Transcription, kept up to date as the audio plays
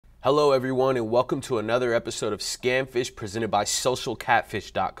Hello everyone and welcome to another episode of Scamfish presented by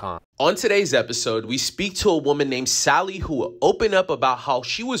socialcatfish.com. On today's episode, we speak to a woman named Sally who will open up about how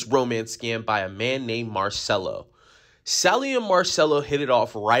she was romance scammed by a man named Marcelo. Sally and Marcelo hit it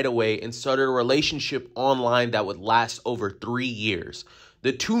off right away and started a relationship online that would last over 3 years.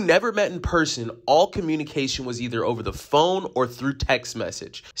 The two never met in person. All communication was either over the phone or through text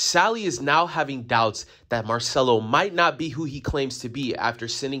message. Sally is now having doubts that Marcelo might not be who he claims to be after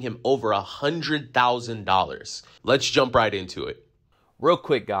sending him over $100,000. Let's jump right into it. Real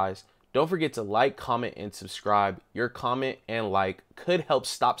quick, guys, don't forget to like, comment, and subscribe. Your comment and like could help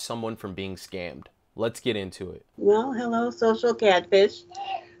stop someone from being scammed. Let's get into it. Well, hello, Social Catfish.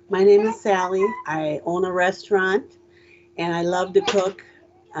 My name is Sally. I own a restaurant and I love to cook.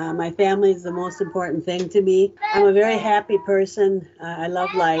 My family is the most important thing to me. I'm a very happy person. I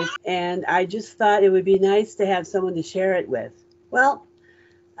love life. And I just thought it would be nice to have someone to share it with. Well,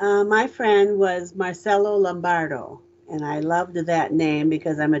 my friend was Marcelo Lombardo. And I loved that name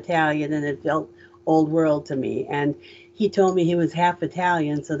because I'm Italian and it felt old world to me. And he told me he was half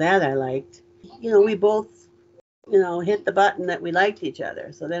Italian, so that I liked. We both, hit the button that we liked each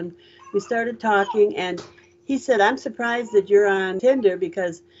other. So then we started talking and he said, I'm surprised that you're on Tinder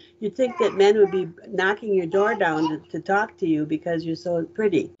because you'd think that men would be knocking your door down to talk to you because you're so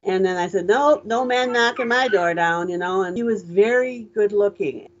pretty. And then I said, no man knocking my door down, and he was very good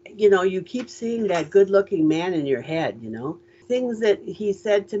looking. You keep seeing that good looking man in your head, things that he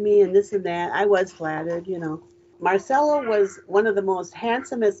said to me and this and that. I was flattered, Marcelo was one of the most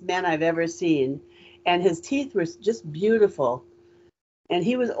handsomest men I've ever seen. And his teeth were just beautiful. And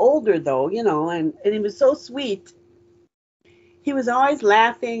he was older, though, and he was so sweet. He was always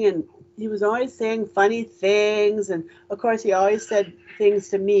laughing, and he was always saying funny things. And, of course, he always said things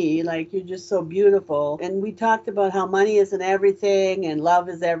to me, like, you're just so beautiful. And we talked about how money isn't everything and love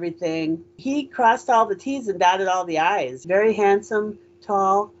is everything. He crossed all the T's and dotted all the I's. Very handsome,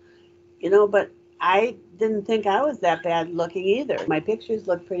 tall, but I didn't think I was that bad looking either. My pictures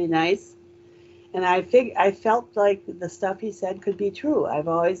looked pretty nice. And I felt like the stuff he said could be true. I've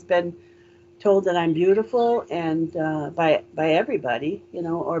always been told that I'm beautiful and by everybody,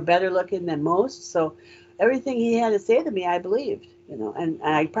 or better looking than most. So everything he had to say to me, I believed, and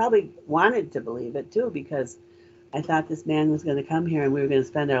I probably wanted to believe it too because I thought this man was going to come here and we were going to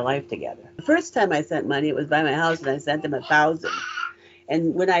spend our life together. The first time I sent money, it was by my house and I sent him 1,000.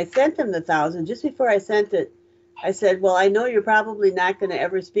 And when I sent him the 1,000, just before I sent it, I said, well, I know you're probably not going to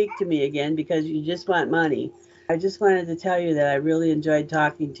ever speak to me again because you just want money. I just wanted to tell you that I really enjoyed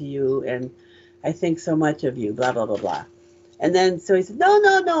talking to you and I think so much of you, blah, blah, blah, blah. And then so he said, no,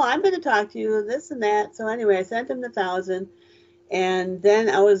 I'm going to talk to you, this and that. So anyway, I sent him the 1,000. And then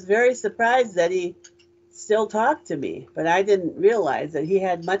I was very surprised that he still talked to me, but I didn't realize that he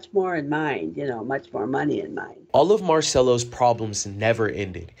had much more in mind, much more money in mind. All of Marcelo's problems never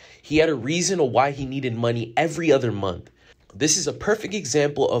ended. He had a reason of why he needed money every other month. This is a perfect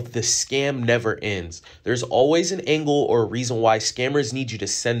example of the scam never ends. There's always an angle or a reason why scammers need you to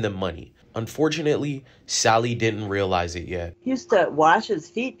send them money. Unfortunately, Sally didn't realize it yet. He used to wash his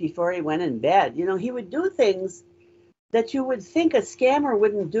feet before he went in bed. He would do things that you would think a scammer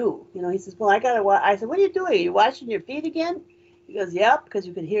wouldn't do. He says, well, I said, what are you doing? Are you washing your feet again? He goes, yep, because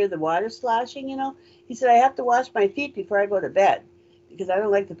you could hear the water sloshing, He said, I have to wash my feet before I go to bed because I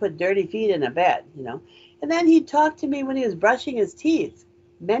don't like to put dirty feet in a bed, And then he talked to me when he was brushing his teeth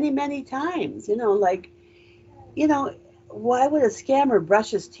many, many times, why would a scammer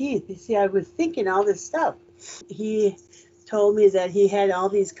brush his teeth? You see, I was thinking all this stuff. He told me that he had all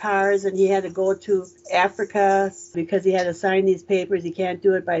these cars and he had to go to Africa because he had to sign these papers. He can't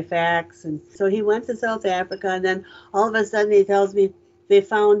do it by fax. And so he went to South Africa and then all of a sudden he tells me they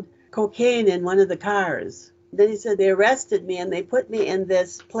found cocaine in one of the cars. Then he said they arrested me and they put me in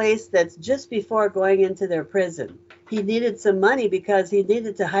this place that's just before going into their prison. He needed some money because he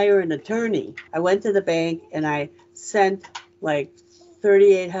needed to hire an attorney. I went to the bank and I sent like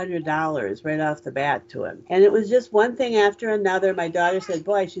 $3,800 right off the bat to him. And it was just one thing after another. My daughter said,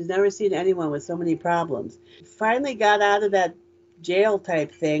 boy, she's never seen anyone with so many problems. Finally got out of that jail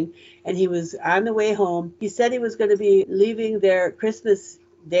type thing and he was on the way home. He said he was going to be leaving there Christmas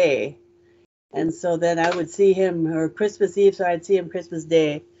Day. And so then I would see him, or Christmas Eve, so I'd see him Christmas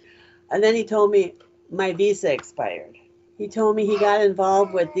Day. And then he told me my visa expired. He told me he got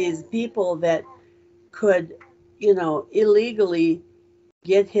involved with these people that could, illegally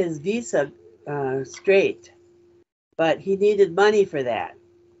get his visa straight. But he needed money for that.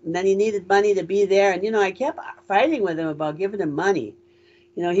 And then he needed money to be there. And, I kept fighting with him about giving him money.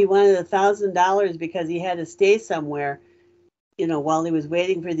 He wanted $1,000 because he had to stay somewhere while he was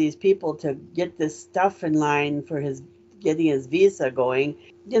waiting for these people to get this stuff in line for getting his visa going,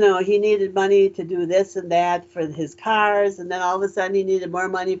 he needed money to do this and that for his cars. And then all of a sudden he needed more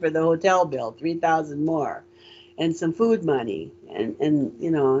money for the hotel bill, 3,000 more, and some food money. And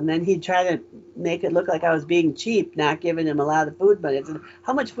then he'd try to make it look like I was being cheap, not giving him a lot of food money. I said,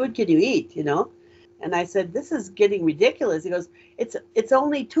 how much food can you eat, And I said, this is getting ridiculous. He goes, it's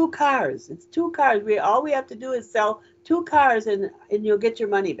only 2 cars. It's 2 cars. All we have to do is sell 2 cars and you'll get your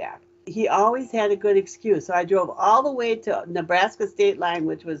money back. He always had a good excuse. So I drove all the way to Nebraska state line,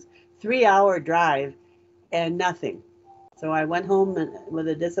 which was 3-hour drive, and nothing. So I went home with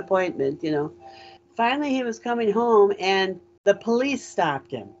a disappointment, Finally, he was coming home and the police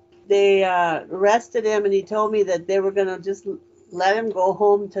stopped him. They arrested him, and he told me that they were going to just let him go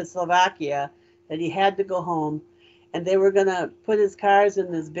home to Slovakia, that he had to go home, and they were going to put his cars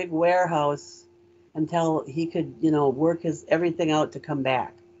in this big warehouse until he could, work everything out to come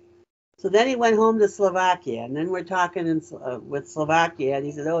back. So then he went home to Slovakia, and then we're talking with Slovakia, and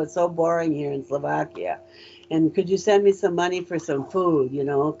he said, oh, it's so boring here in Slovakia. And could you send me some money for some food,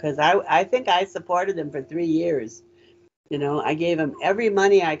 because I think I supported him for 3 years. I gave him every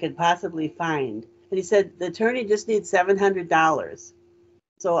money I could possibly find. And he said, the attorney just needs $700.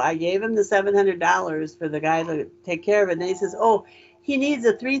 So I gave him the $700 for the guy to take care of it. And then he says, oh, he needs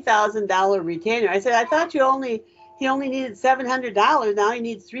a $3,000 retainer. I said, I thought he only needed $700. Now he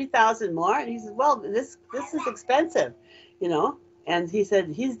needs $3,000 more. And he says, well, this is expensive, And he said,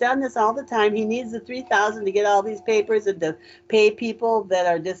 he's done this all the time. He needs the $3,000 to get all these papers and to pay people that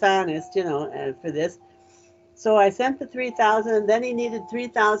are dishonest, for this. So I sent the $3,000, and then he needed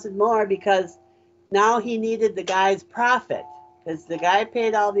 $3,000 more because now he needed the guy's profit, because the guy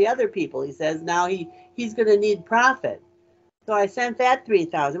paid all the other people. He says now he's going to need profit. So I sent that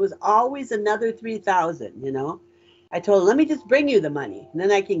 $3,000. It was always another $3,000. I told him, let me just bring you the money, and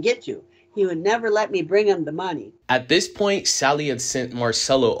then I can get you. He would never let me bring him the money. At this point, Sally had sent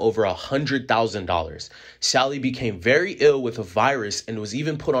Marcelo over $100,000. Sally became very ill with a virus and was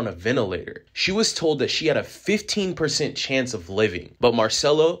even put on a ventilator. She was told that she had a 15% chance of living, but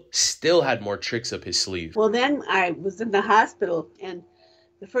Marcelo still had more tricks up his sleeve. Well, then I was in the hospital, and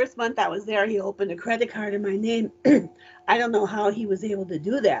the first month I was there, he opened a credit card in my name. I don't know how he was able to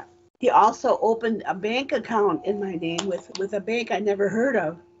do that. He also opened a bank account in my name with a bank I never heard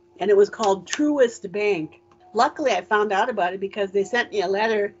of. And it was called Truist Bank. Luckily, I found out about it because they sent me a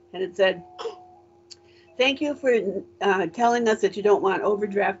letter and it said, thank you for telling us that you don't want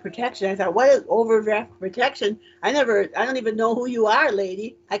overdraft protection. I thought, what is overdraft protection? I don't even know who you are,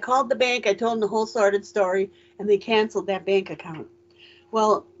 lady. I called the bank. I told them the whole sordid story, and they canceled that bank account.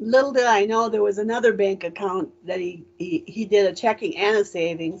 Well, little did I know there was another bank account that he did a checking and a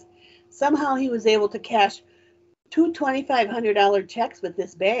savings. Somehow he was able to cash 2 $2,500 checks with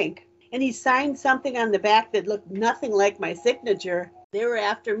this bank, and he signed something on the back that looked nothing like my signature. They were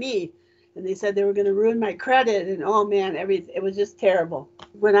after me, and they said they were going to ruin my credit, and oh man, it was just terrible.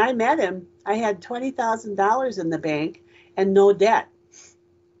 When I met him, I had $20,000 in the bank and no debt.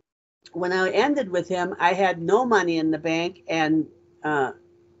 When I ended with him, I had no money in the bank and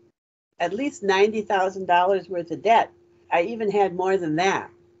at least $90,000 worth of debt. I even had more than that,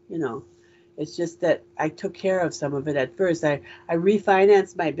 It's just that I took care of some of it at first. I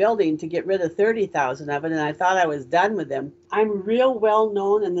refinanced my building to get rid of $30,000 of it, and I thought I was done with them. I'm real well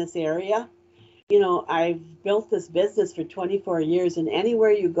known in this area. I've built this business for 24 years, and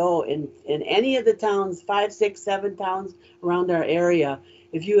anywhere you go in any of the towns, 5, 6, 7 towns around our area,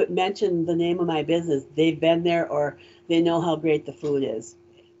 if you mention the name of my business, they've been there or they know how great the food is.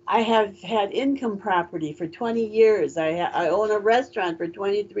 I have had income property for 20 years. I own a restaurant for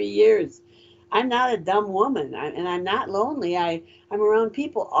 23 years. I'm not a dumb woman, and I'm not lonely. I'm around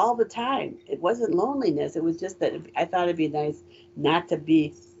people all the time. It wasn't loneliness. It was just that I thought it'd be nice not to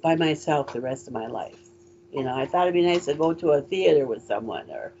be by myself the rest of my life. I thought it'd be nice to go to a theater with someone,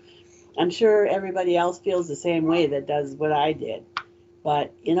 or I'm sure everybody else feels the same way that does what I did.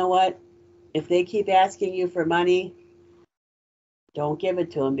 But you know what? If they keep asking you for money, don't give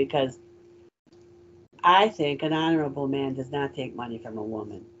it to them, because I think an honorable man does not take money from a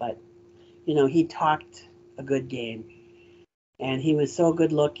woman. But he talked a good game, and he was so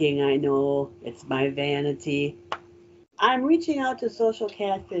good looking. I know it's my vanity. I'm reaching out to Social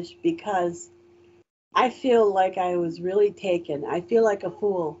Catfish because I feel like I was really taken. I feel like a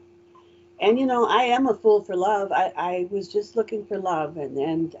fool. And, I am a fool for love. I was just looking for love,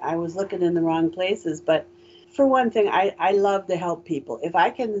 and I was looking in the wrong places. But for one thing, I love to help people. If I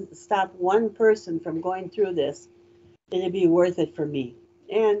can stop one person from going through this, then it'd be worth it for me.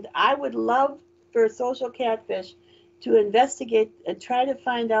 And I would love for Social Catfish, to investigate and try to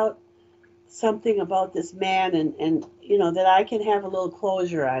find out something about this man, and you know, that I can have a little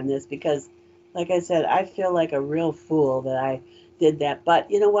closure on this, because like I said, I feel like a real fool that I did that.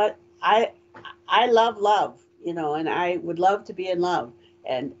 But you know what? I love love, you know, and I would love to be in love,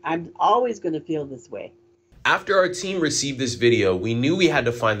 and I'm always going to feel this way. After our team received this video, we knew we had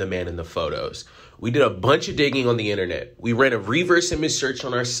to find the man in the photos. We did a bunch of digging on the internet. We ran a reverse image search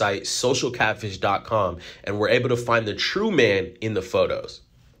on our site, socialcatfish.com, and were able to find the true man in the photos.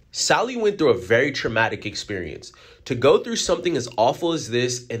 Sally went through a very traumatic experience. To go through something as awful as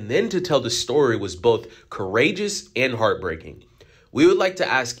this and then to tell the story was both courageous and heartbreaking. We would like to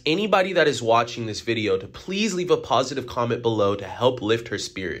ask anybody that is watching this video to please leave a positive comment below to help lift her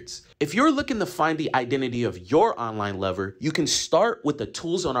spirits. If you're looking to find the identity of your online lover, you can start with the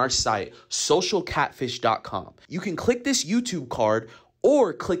tools on our site, socialcatfish.com. You can click this YouTube card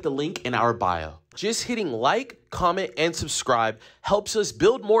or click the link in our bio. Just hitting like, comment, and subscribe helps us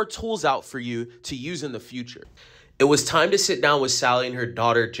build more tools out for you to use in the future. It was time to sit down with Sally and her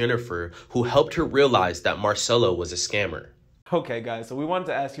daughter, Jennifer, who helped her realize that Marcelo was a scammer. Okay, guys, so we wanted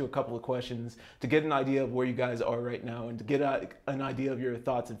to ask you a couple of questions to get an idea of where you guys are right now and to get an idea of your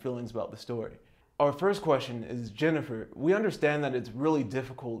thoughts and feelings about the story. Our first question is, Jennifer, we understand that it's really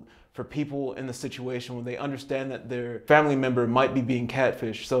difficult for people in the situation when they understand that their family member might be being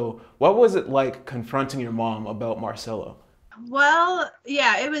catfished. So what was it like confronting your mom about Marcelo? Well,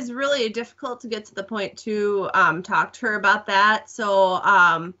 yeah, it was really difficult to get to the point to talk to her about that. So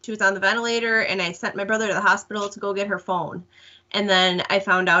she was on the ventilator, and I sent my brother to the hospital to go get her phone. And then I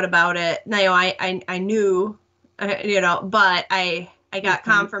found out about it. Now, I knew, you know, but I got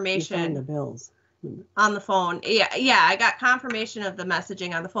confirmation. You found the bills on the phone. Yeah, I got confirmation of the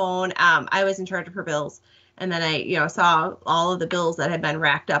messaging on the phone. I was in charge of her bills. And then I, you know, saw all of the bills that had been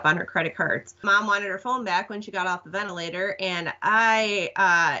racked up on her credit cards. Mom wanted her phone back when she got off the ventilator, and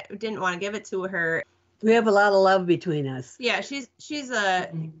I didn't want to give it to her. We have a lot of love between us. Yeah, she's a,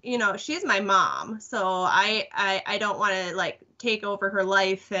 you know, she's my mom. So I don't want to like take over her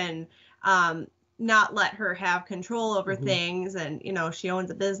life and not let her have control over things. And, you know, she owns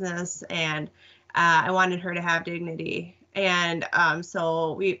a business, and I wanted her to have dignity. And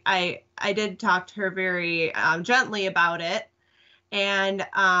so I did talk to her very gently about it, and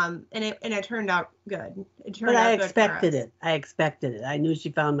it turned out good. But I expected it. I expected it. I knew she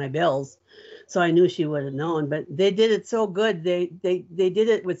found my bills, so I knew she would have known. But they did it so good. They did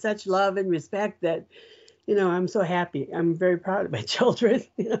it with such love and respect that, you know, I'm so happy. I'm very proud of my children.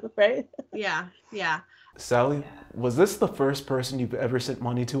 You know, right? Yeah. Sally, was this the first person you've ever sent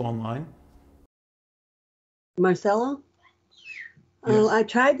money to online? Marcelo? Yes. I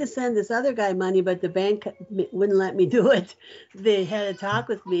tried to send this other guy money, but the bank wouldn't let me do it. They had a talk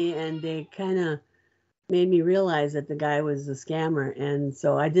with me, and they kind of made me realize that the guy was a scammer. And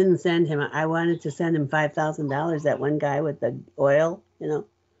so I didn't send him. I wanted to send him $5,000, that one guy with the oil, you know.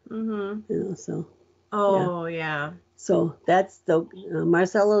 You know, so. Oh, yeah. So that's the,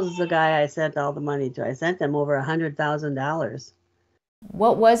 Marcelo's the guy I sent all the money to. I sent them over $100,000.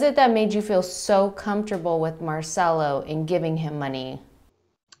 What was it that made you feel so comfortable with Marcelo in giving him money?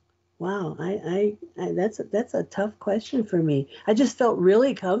 Wow, that's a tough question for me. I just felt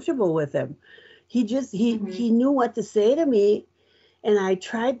really comfortable with him. He knew what to say to me, and I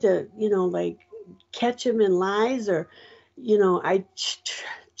tried to, you know, like catch him in lies, or, you know, I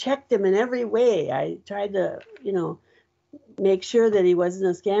checked him in every way. I tried to, you know, make sure that he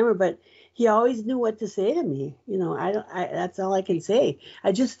wasn't a scammer, but he always knew what to say to me. You know, that's all I can say.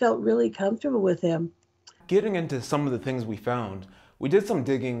 I just felt really comfortable with him. Getting into some of the things we found, we did some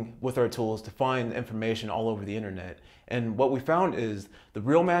digging with our tools to find information all over the internet. And what we found is the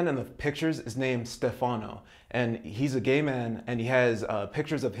real man in the pictures is named Stefano. And he's a gay man, and he has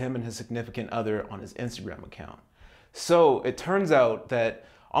pictures of him and his significant other on his Instagram account. So it turns out that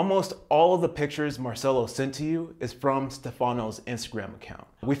almost all of the pictures Marcelo sent to you is from Stefano's Instagram account.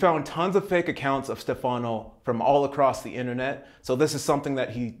 We found tons of fake accounts of Stefano from all across the internet. So this is something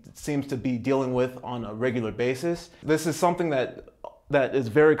that he seems to be dealing with on a regular basis. This is something that is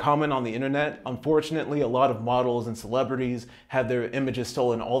very common on the internet. Unfortunately, a lot of models and celebrities have their images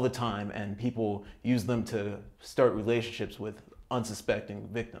stolen all the time, and people use them to start relationships with unsuspecting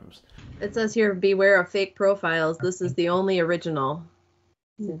victims. It says here, beware of fake profiles. This is the only original.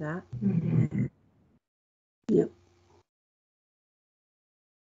 See that? Yep.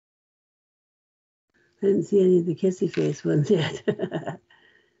 I didn't see any of the kissy face ones yet.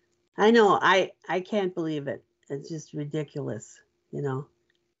 I know. I can't believe it. It's just ridiculous, you know.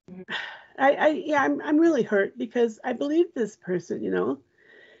 I'm really hurt because I believe this person, you know,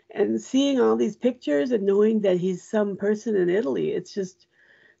 And seeing all these pictures and knowing that he's some person in Italy, it's just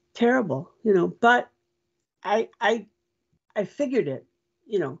terrible, But I figured it,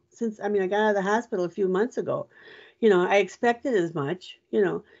 since I got out of the hospital a few months ago. I expected as much,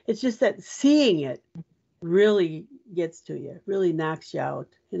 It's just that seeing it really gets to you, really knocks you out,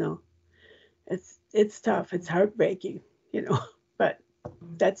 It's tough. It's heartbreaking, But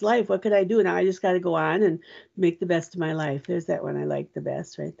that's life. What could I do? Now I just got to go on and make the best of my life. There's that one I like the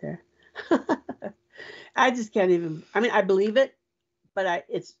best right there. I just can't even. I believe it, but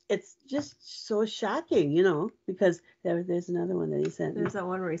it's just so shocking, because there's another one that he sent me. There's that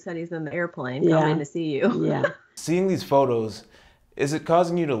one where he said he's in the airplane coming to see you. Yeah. Seeing these photos, is it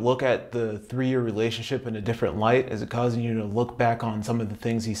causing you to look at the 3-year relationship in a different light? Is it causing you to look back on some of the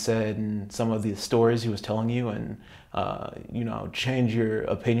things he said and some of the stories he was telling you and, change your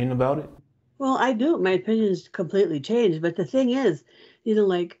opinion about it? Well, I do. My opinion's completely changed. But the thing is,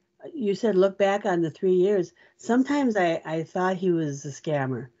 like you said, look back on the 3 years. Sometimes I thought he was a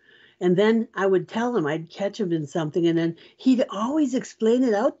scammer. And then I would tell him, I'd catch him in something, and then he'd always explain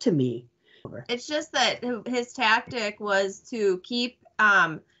it out to me. It's just that his tactic was to keep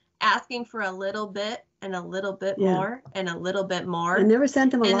asking for a little bit and a little bit more and a little bit more. I never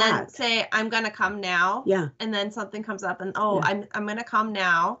sent him a lot. And then say, I'm going to come now. Yeah. And then something comes up and, I'm going to come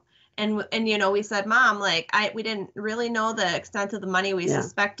now. And we said, Mom, we didn't really know the extent of the money. We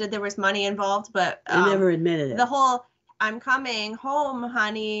suspected there was money involved, but I never admitted it. The whole, I'm coming home,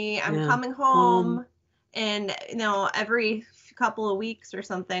 honey. I'm coming home. And, every couple of weeks or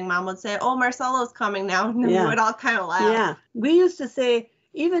something, Mom would say, oh, Marcelo's coming now. And we would all kind of laugh. Yeah. We used to say,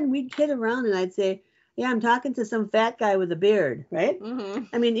 even we'd kid around and I'd say, yeah, I'm talking to some fat guy with a beard, right?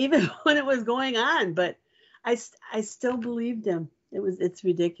 Mm-hmm. Even when it was going on, but I still believed him. It's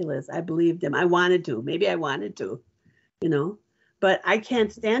ridiculous. I believed him. I wanted to. Maybe I wanted to, but I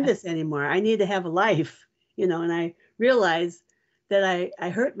can't stand this anymore. I need to have a life, and I realized that I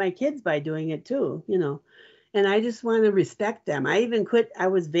hurt my kids by doing it too, and I just want to respect them. I even quit. I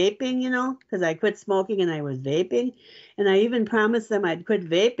was vaping, because I quit smoking and I was vaping, and I even promised them I'd quit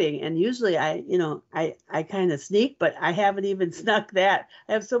vaping. And usually I kind of sneak, but I haven't even snuck that.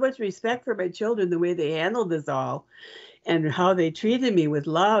 I have so much respect for my children, the way they handled this all and how they treated me with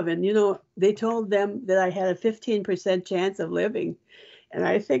love. And, they told them that I had a 15% chance of living. And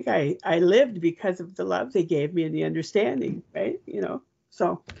I think I lived because of the love they gave me and the understanding, right?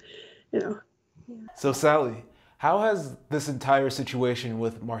 So. So Sally, how has this entire situation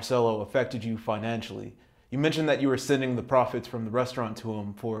with Marcelo affected you financially? You mentioned that you were sending the profits from the restaurant to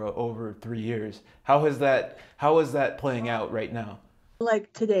him for over 3 years. How is that playing out right now?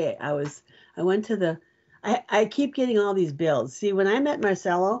 Like today, I went to I keep getting all these bills. See, when I met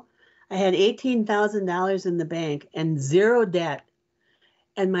Marcelo, I had $18,000 in the bank and zero debt.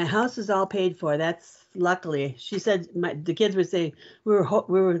 And my house is all paid for. That's luckily. She said the kids were saying, we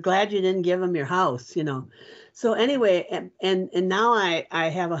were glad you didn't give them your house, So anyway, and now I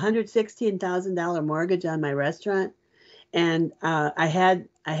have $116,000 mortgage on my restaurant, and I had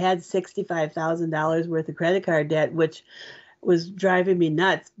 $65,000 worth of credit card debt, which was driving me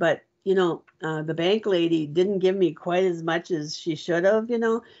nuts. But the bank lady didn't give me quite as much as she should have,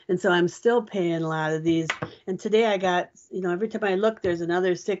 and so I'm still paying a lot of these. And today I got, every time I look, there's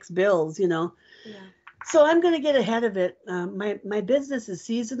another 6 bills, Yeah. So I'm going to get ahead of it. My business is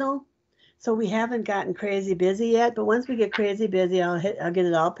seasonal, so we haven't gotten crazy busy yet. But once we get crazy busy, I'll get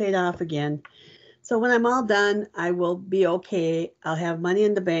it all paid off again. So when I'm all done, I will be okay. I'll have money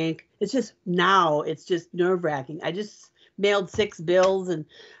in the bank. It's just nerve-wracking. I just mailed 6 bills, and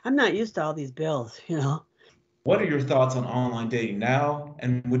I'm not used to all these bills, What are your thoughts on online dating now,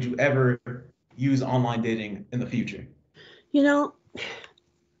 and would you ever use online dating in the future?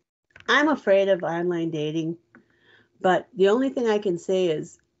 I'm afraid of online dating, but the only thing I can say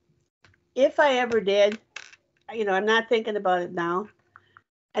is if I ever did, I'm not thinking about it now,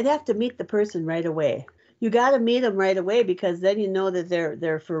 I'd have to meet the person right away. You got to meet them right away, because then that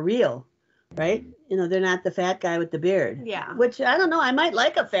they're for real, right? They're not the fat guy with the beard. Yeah. Which, I don't know, I might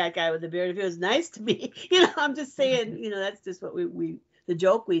like a fat guy with a beard if he was nice to me. I'm just saying, that's just what the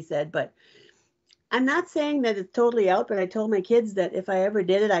joke we said. But I'm not saying that it's totally out, but I told my kids that if I ever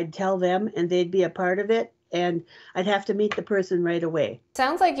did it, I'd tell them and they'd be a part of it. And I'd have to meet the person right away.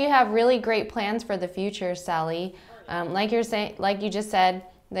 Sounds like you have really great plans for the future, Sally. Like you just said,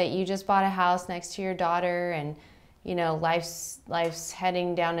 that you just bought a house next to your daughter, and life's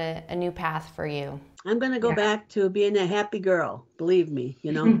heading down a new path for you. I'm going to go back to being a happy girl, believe me,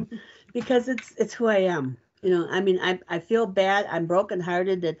 because it's who I am. I mean, I feel bad. I'm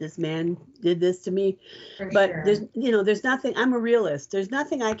brokenhearted that this man did this to me. But there's nothing, I'm a realist. There's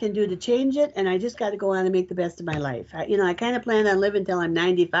nothing I can do to change it. And I just got to go on and make the best of my life. I kind of plan on living till I'm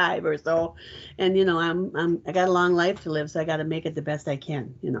 95 or so. And, I got a long life to live. So I got to make it the best I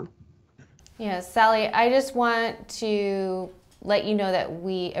can, Yeah, Sally, I just want to let you know that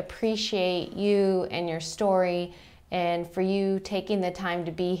we appreciate you and your story, and for you taking the time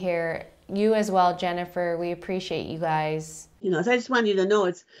to be here. You as well, Jennifer, we appreciate you guys. So I just wanted you to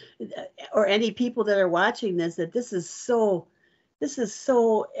know, or any people that are watching this, that this is so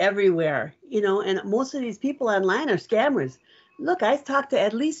everywhere, and most of these people online are scammers. Look, I've talked to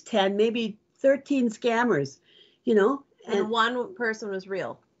at least 10, maybe 13 scammers, and one person was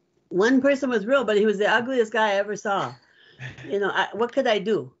real. One person was real, but he was the ugliest guy I ever saw. What could I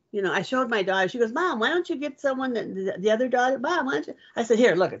do? I showed my daughter. She goes, Mom, why don't you get someone, the other daughter? Mom, why don't you? I said,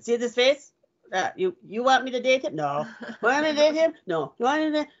 here, look, see this face? You want me to date him? No. Want me to date him? No. You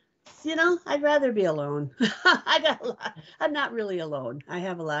want me to? I'd rather be alone. I got a lot. I'm not really alone. I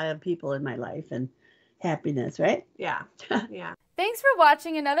have a lot of people in my life and happiness, right? Yeah. Yeah. Thanks for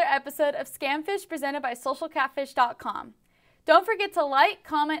watching another episode of Scamfish presented by SocialCatfish.com. Don't forget to like,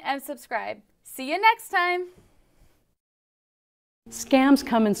 comment, and subscribe. See you next time. Scams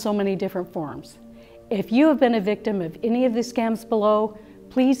come in so many different forms. If you have been a victim of any of the scams below,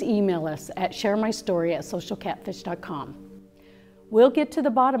 please email us at sharemystory@socialcatfish.com. We'll get to the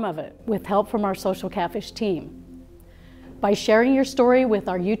bottom of it with help from our Social Catfish team. By sharing your story with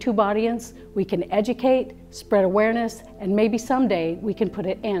our YouTube audience, we can educate, spread awareness, and maybe someday we can put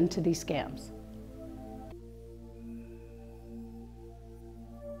an end to these scams.